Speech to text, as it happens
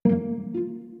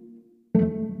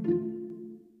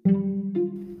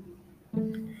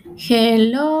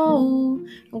Hello,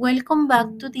 welcome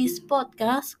back to this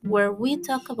podcast where we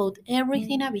talk about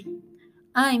everything a bit.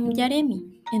 I'm Jeremy,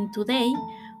 and today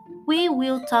we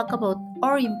will talk about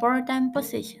our important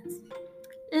possessions.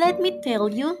 Let me tell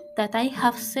you that I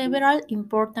have several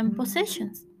important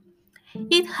possessions.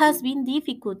 It has been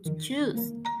difficult to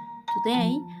choose.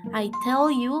 Today, I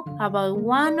tell you about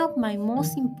one of my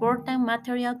most important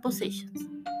material possessions,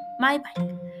 my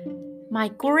bike. My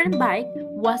current bike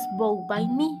was bought by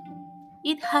me.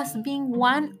 It has been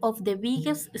one of the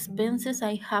biggest expenses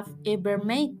I have ever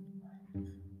made.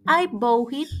 I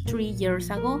bought it 3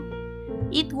 years ago.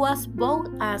 It was bought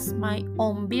as my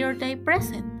own birthday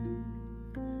present.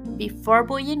 Before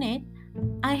buying it,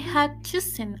 I had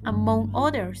chosen among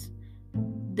others.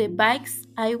 The bikes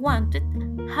I wanted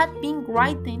had been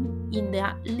written in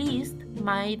the list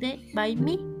made by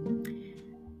me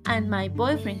and my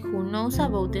boyfriend who knows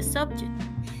about the subject.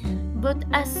 But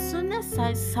as soon as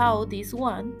I saw this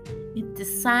one, its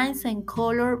designs and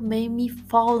color made me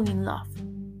fall in love.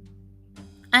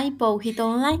 I bought it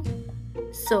online,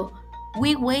 so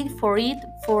we waited for it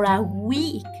for a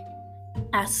week.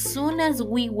 As soon as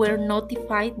we were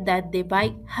notified that the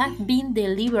bike had been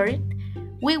delivered,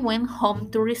 we went home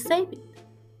to receive it.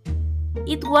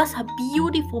 It was a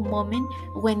beautiful moment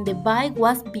when the bike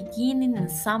was beginning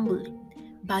assembling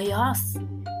by us.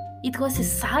 It was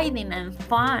exciting and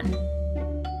fun.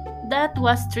 That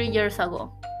was 3 years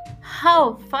ago.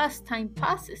 How fast time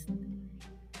passes!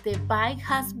 The bike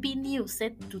has been used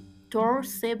to tour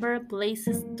several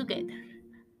places together.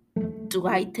 Do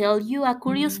I tell you a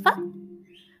curious fact?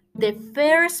 The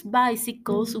first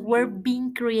bicycles were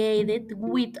being created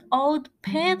without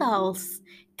pedals.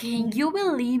 Can you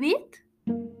believe it?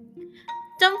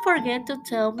 Don't forget to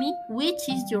tell me which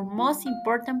is your most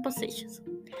important possession.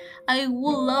 I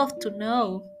would love to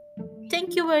know.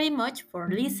 Thank you very much for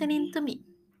listening to me.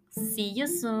 See you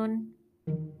soon.